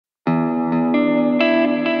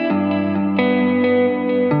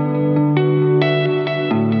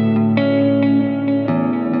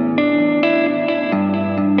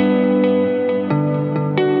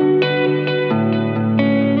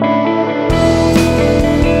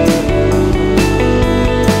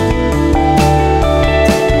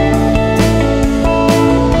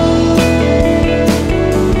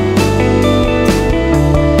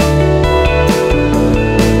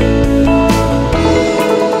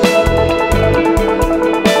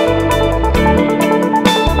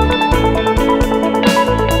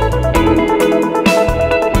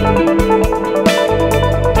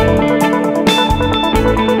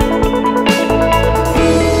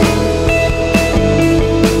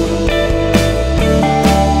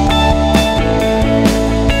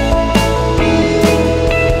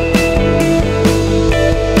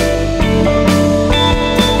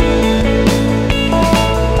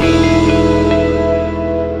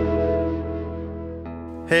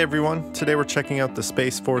Hey everyone, today we're checking out the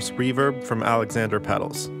Space Force Reverb from Alexander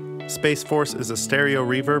Pedals. Space Force is a stereo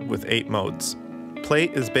reverb with 8 modes.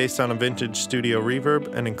 Plate is based on a vintage studio reverb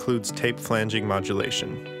and includes tape flanging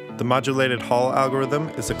modulation. The Modulated Hall algorithm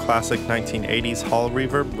is a classic 1980s Hall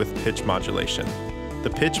reverb with pitch modulation. The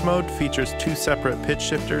pitch mode features 2 separate pitch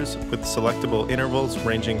shifters with selectable intervals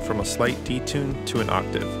ranging from a slight detune to an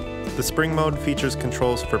octave. The spring mode features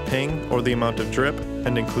controls for ping or the amount of drip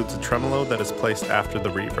and includes a tremolo that is placed after the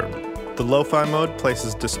reverb. The lo-fi mode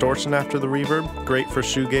places distortion after the reverb, great for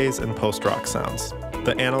shoegaze and post-rock sounds.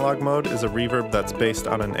 The analog mode is a reverb that's based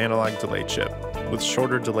on an analog delay chip. With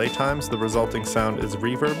shorter delay times, the resulting sound is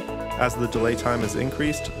reverb. As the delay time is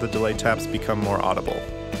increased, the delay taps become more audible.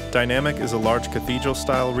 Dynamic is a large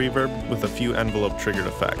cathedral-style reverb with a few envelope-triggered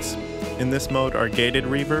effects. In this mode are gated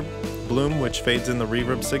reverb, bloom, which fades in the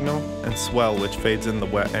reverb signal, and swell, which fades in the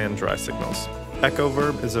wet and dry signals.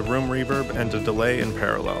 Echoverb is a room reverb and a delay in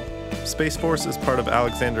parallel. Space Force is part of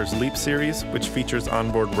Alexander's Leap series, which features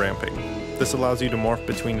onboard ramping. This allows you to morph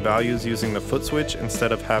between values using the foot switch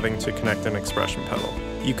instead of having to connect an expression pedal.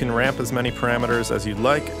 You can ramp as many parameters as you'd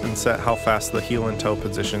like and set how fast the heel and toe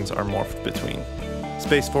positions are morphed between.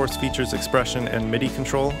 Space Force features expression and MIDI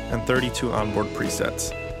control and 32 onboard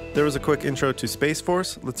presets. There was a quick intro to Space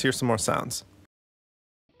Force. Let's hear some more sounds.